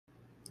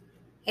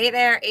Hey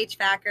there,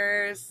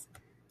 HVACers.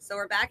 So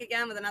we're back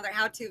again with another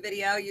how-to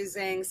video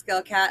using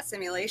SkillCat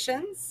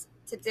simulations.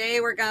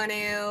 Today we're going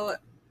to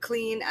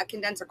clean a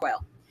condenser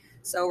coil.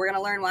 So we're going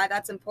to learn why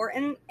that's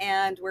important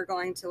and we're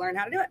going to learn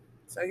how to do it.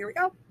 So here we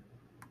go.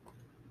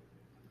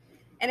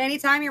 And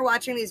anytime you're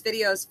watching these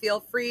videos, feel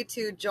free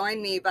to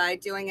join me by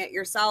doing it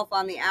yourself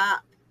on the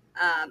app.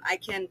 I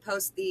can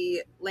post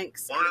the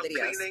links in the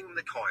videos. While cleaning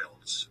the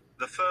coils,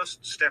 the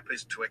first step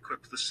is to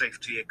equip the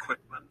safety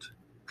equipment.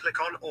 Click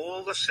on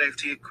all the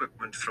safety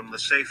equipment from the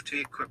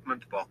safety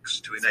equipment box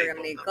to enable them. You're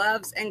going to need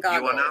gloves and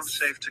goggles. You are now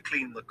safe to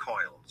clean the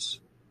coils.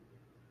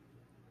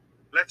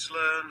 Let's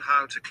learn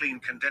how to clean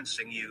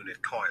condensing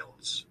unit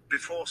coils.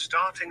 Before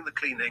starting the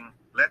cleaning,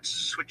 let's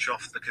switch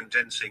off the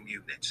condensing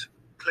unit.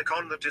 Click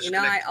on the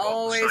disconnect box I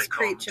always icon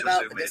preach to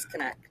about zoom the in.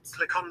 disconnect.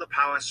 Click on the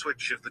power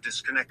switch of the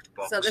disconnect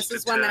box. So this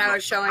is one that I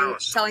was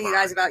telling you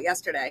guys about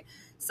yesterday.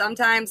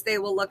 Sometimes they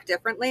will look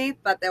differently,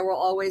 but there will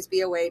always be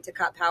a way to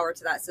cut power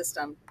to that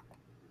system.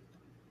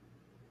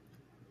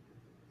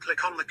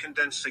 Click on the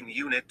condensing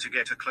unit to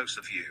get a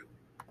closer view.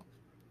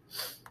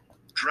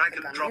 Drag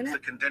and drop the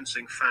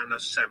condensing fan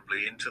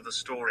assembly into the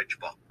storage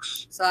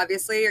box. So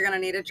obviously you're going to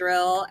need a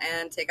drill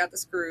and take out the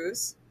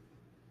screws.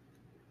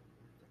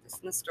 Put this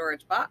in the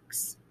storage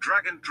box.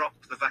 Drag and drop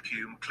the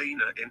vacuum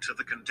cleaner into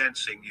the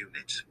condensing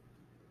unit.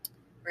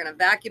 We're going to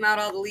vacuum out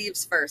all the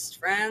leaves first,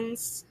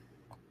 friends.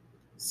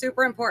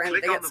 Super important.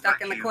 They get stuck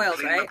in the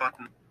coils, right?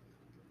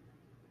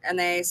 And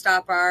they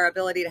stop our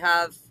ability to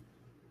have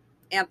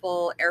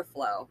ample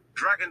airflow.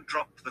 Drag and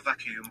drop the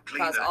vacuum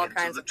cleaner cause all into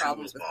kinds the of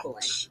problems tool with cooling.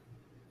 box.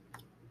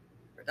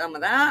 We're done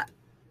with that.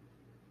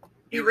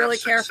 Be really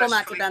careful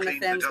not to bend the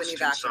fins when you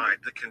vacuum. Inside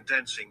the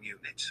condensing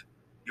unit.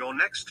 Your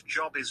next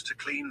job is to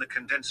clean the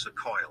condenser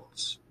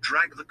coils.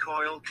 Drag the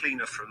coil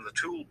cleaner from the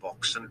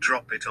toolbox and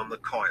drop it on the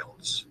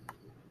coils.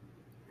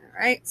 All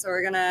right, so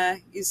we're gonna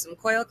use some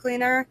coil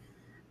cleaner.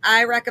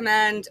 I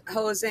recommend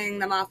hosing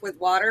them off with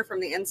water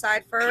from the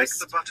inside first,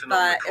 Click the button but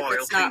on the coil if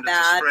it's not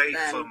bad,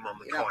 then foam on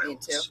the you don't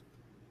need to.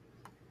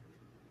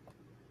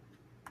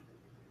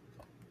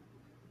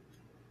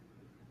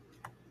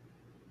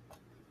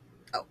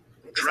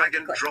 Drag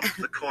and drop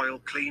the coil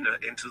cleaner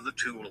into the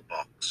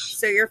toolbox.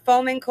 So your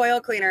foaming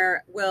coil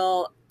cleaner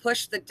will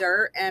push the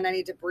dirt and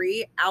any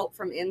debris out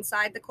from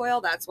inside the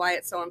coil. That's why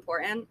it's so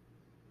important.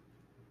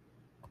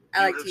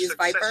 I like to use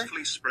Viper. You have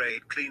successfully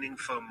sprayed cleaning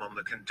foam on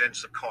the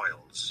condenser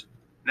coils.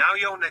 Now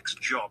your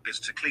next job is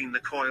to clean the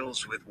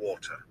coils with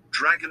water.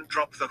 Drag and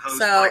drop the hose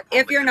pipe on the condensing unit. So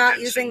if you're not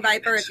using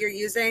Viper, if you're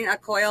using a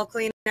coil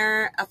cleaner,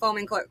 a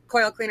foaming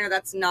coil cleaner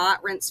that's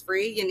not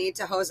rinse-free, you need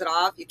to hose it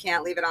off. You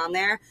can't leave it on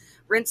there.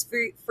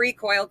 Rinse-free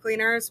coil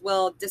cleaners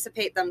will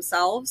dissipate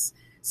themselves.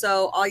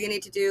 So all you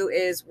need to do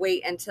is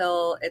wait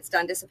until it's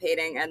done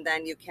dissipating, and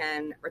then you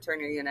can return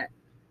your unit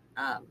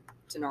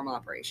to normal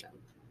operation.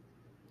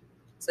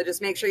 So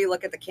just make sure you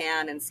look at the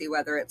can and see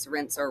whether it's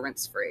rinse or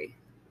rinse-free.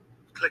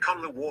 Click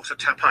on the water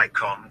tap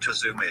icon to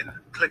zoom in.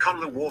 Click on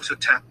the water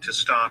tap to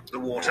start the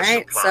water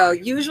supply. So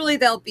usually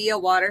there'll be a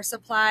water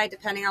supply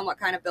depending on what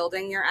kind of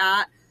building you're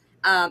at.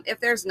 If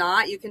there's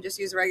not, you can just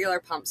use a regular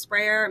pump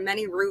sprayer.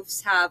 Many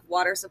roofs have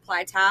water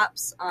supply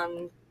taps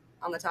on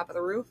the top of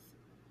the roof.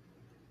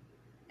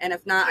 And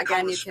if not,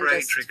 again, you can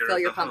just fill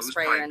your pump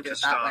sprayer and do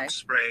it that way.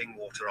 Spraying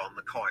water on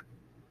the coil.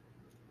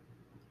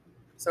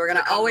 So we're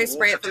going to always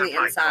spray it from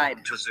the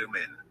inside. To zoom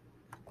in.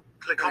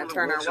 Click on the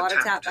turn our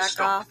water tap back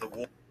off.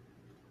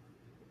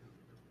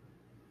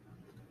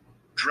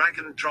 Drag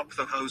and drop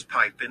the hose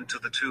pipe into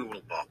the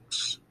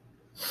toolbox.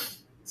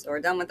 So we're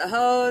done with the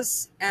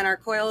hose, and our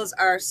coils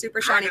are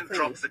super shiny clean. Drag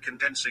and drop the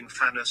condensing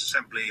fan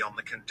assembly on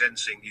the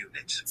condensing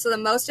unit. So the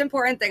most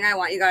important thing I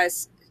want you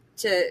guys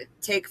to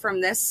take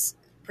from this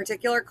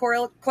particular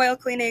coil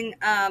cleaning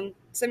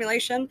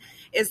simulation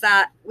is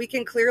that we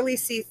can clearly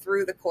see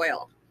through the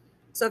coil.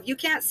 So if you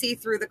can't see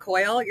through the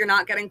coil, you're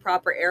not getting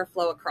proper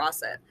airflow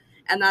across it.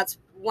 And that's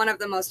one of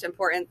the most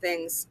important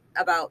things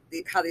about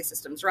how these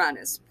systems run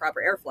is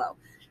proper airflow.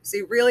 So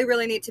you really,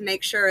 really need to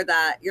make sure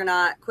that you're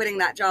not quitting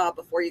that job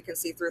before you can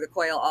see through the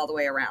coil all the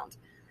way around.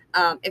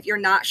 If you're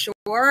not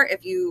sure,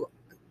 if you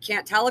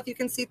can't tell if you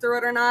can see through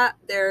it or not,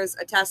 there's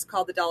a test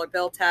called the dollar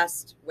bill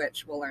test,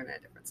 which we'll learn in a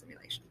different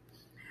simulation.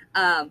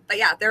 But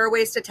yeah, there are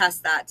ways to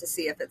test that to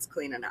see if it's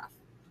clean enough.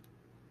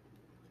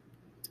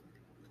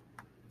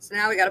 So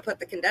now we got to put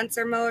the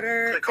condenser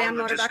motor, fan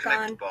motor back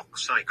on.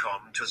 Box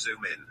icon to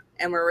zoom in.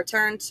 And we're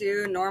returned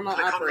to normal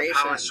operation.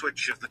 On the power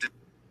switch of the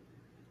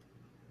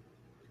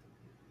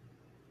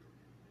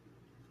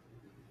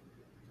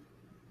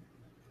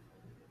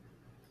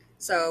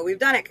So we've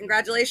done it.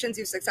 Congratulations,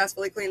 you've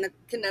successfully cleaned the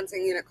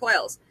condensing unit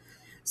coils.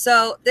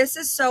 So this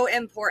is so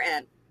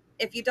important.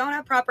 If you don't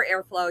have proper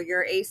airflow,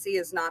 your AC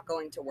is not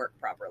going to work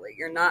properly.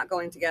 You're not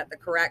going to get the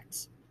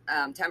correct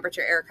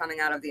temperature air coming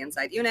out of the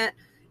inside unit.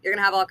 You're going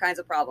to have all kinds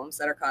of problems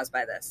that are caused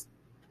by this.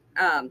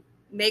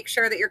 Make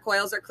sure that your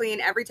coils are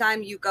clean every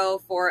time you go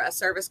for a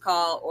service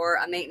call or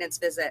a maintenance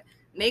visit.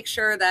 Make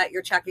sure that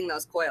you're checking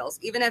those coils.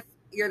 Even if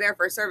you're there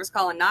for a service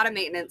call and not a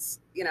maintenance,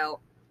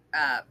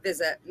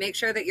 visit, make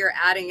sure that you're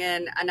adding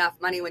in enough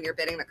money when you're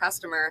bidding the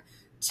customer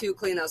to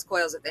clean those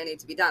coils if they need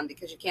to be done,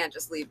 because you can't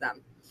just leave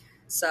them.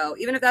 So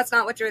even if that's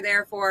not what you're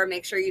there for,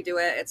 make sure you do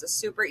it. It's a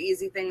super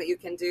easy thing that you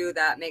can do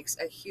that makes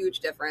a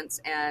huge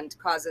difference and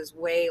causes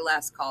way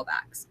less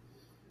callbacks.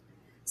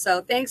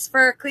 So thanks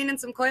for cleaning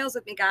some coils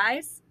with me,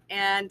 guys.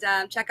 And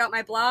check out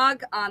my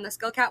blog on the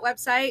Skillcat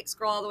website.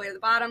 Scroll all the way to the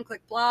bottom,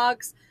 click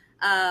blogs.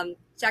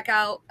 Check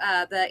out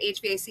the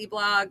HVAC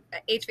blog,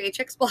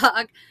 HVACX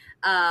blog.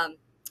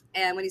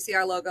 And when you see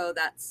our logo,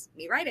 that's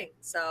me writing.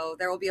 So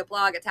there will be a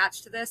blog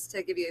attached to this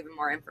to give you even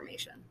more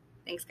information.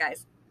 Thanks,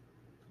 guys.